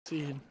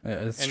seed. Yeah,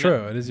 it's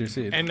true. It is your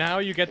seed. And now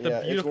you get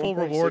the beautiful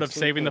reward of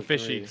saving the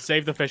fishy.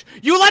 Save the fish.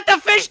 You let the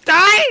fish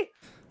die?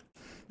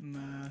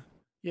 Nah.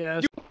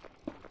 Yeah.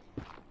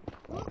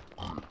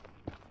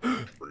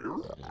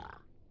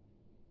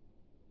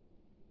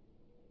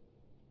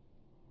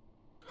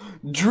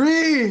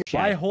 Dream!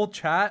 My whole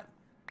chat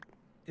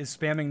is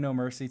spamming no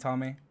mercy,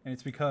 Tommy, and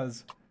it's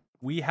because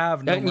we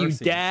have no mercy. Don't you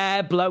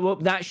dare blow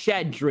up that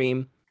shed,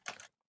 Dream.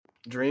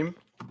 Dream,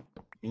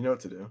 you know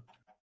what to do.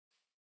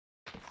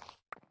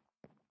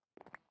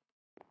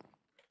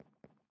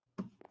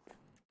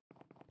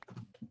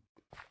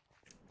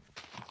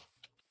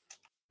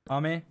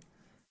 Tommy,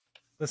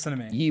 listen to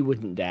me. You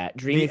wouldn't dare.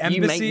 Dream, The if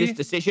you make embassy- this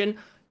decision,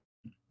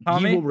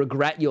 Tommy, you will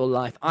regret your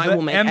life. I the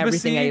will make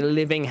everything a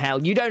living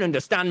hell. You don't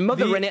understand.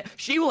 Mother in it.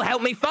 She will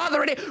help me.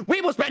 Father in it.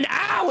 We will spend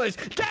hours,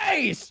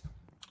 days.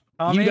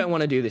 Tommy, You don't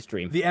want to do this,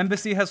 Dream. The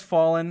embassy has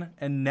fallen,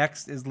 and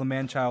next is Le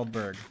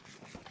Manchildberg.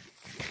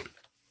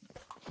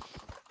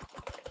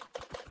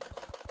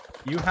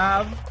 You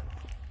have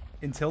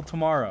until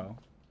tomorrow.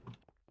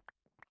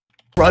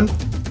 Run. Oh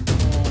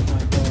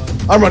my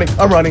god. I'm running.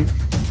 I'm running.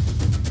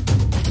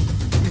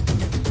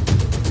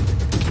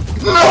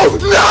 No!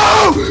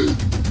 No!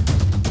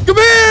 Come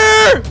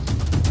here!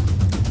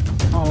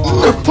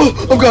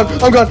 Oh, I'm gone.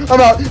 I'm gone. I'm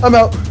out. I'm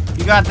out.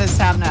 You got this,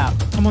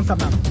 Sapnap. Come on,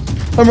 Sapnap.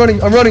 I'm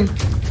running. I'm running.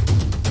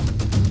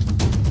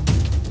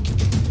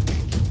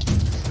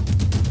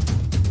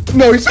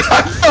 No, he's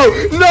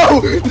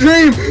no,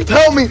 Dream,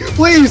 help me,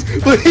 please,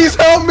 please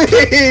help me,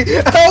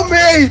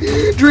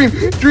 Dream,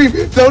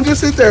 don't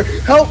just sit there,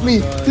 help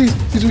me, please,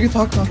 we can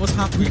talk. What's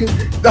happening? We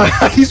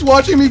can, he's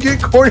watching me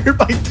get cornered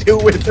by 2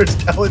 wither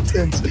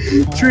skeletons.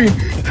 Dream,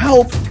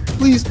 help,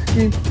 please,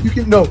 Dream, you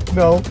can, no,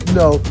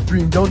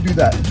 Dream, don't do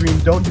that, Dream,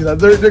 don't do that.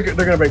 They're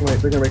gonna break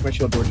my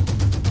shield, George.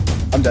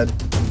 I'm dead.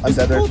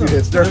 There are a few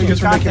hits. There are a few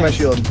hits for making my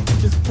shield.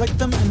 Just click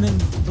them and then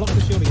block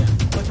the shield again.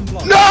 Click and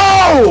block.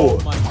 No!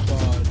 Oh my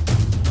god.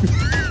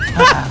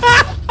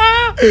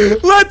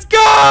 Let's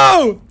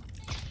go!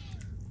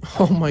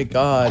 Oh my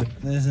god.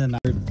 This is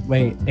another.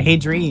 Wait, hey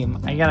Dream,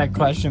 I got a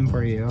question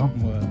for you.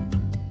 What?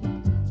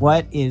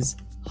 What is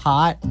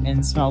hot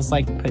and smells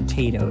like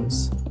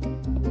potatoes?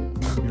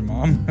 Your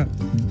mom?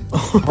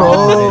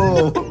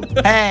 Oh.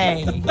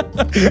 Hey!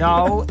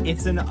 No,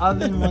 it's an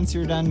oven once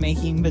you're done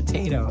making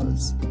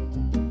potatoes.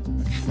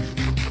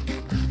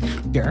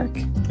 Jerk.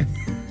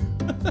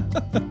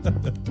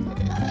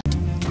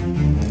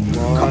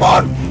 Come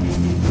on!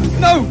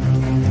 No!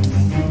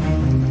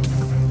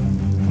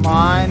 Come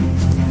on.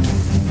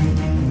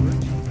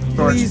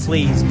 George,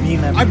 please, be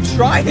them. I'm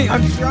trying!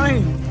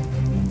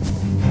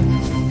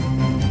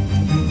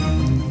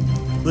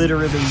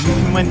 Literally, you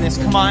can win this.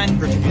 Come on.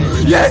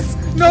 Yes!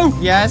 No!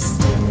 Yes.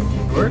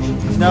 George?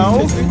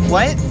 No.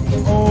 What?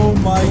 Oh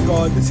my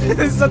god, this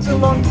is such a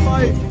long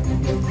fight!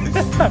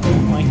 Oh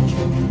my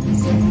god.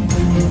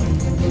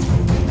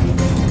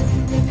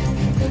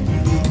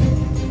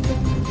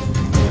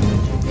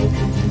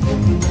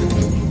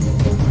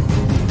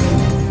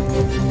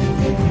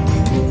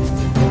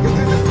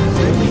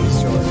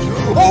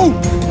 Oh!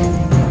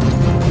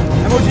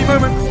 Emoji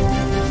moment!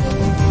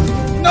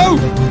 No!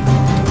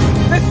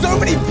 There's so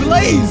many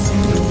blaze!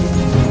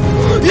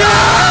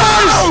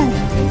 Yes!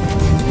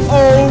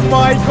 Oh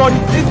my god,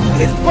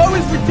 his bow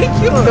is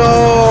ridiculous! No!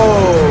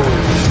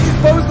 His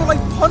bow has got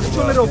like punch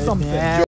on it or something. Yeah.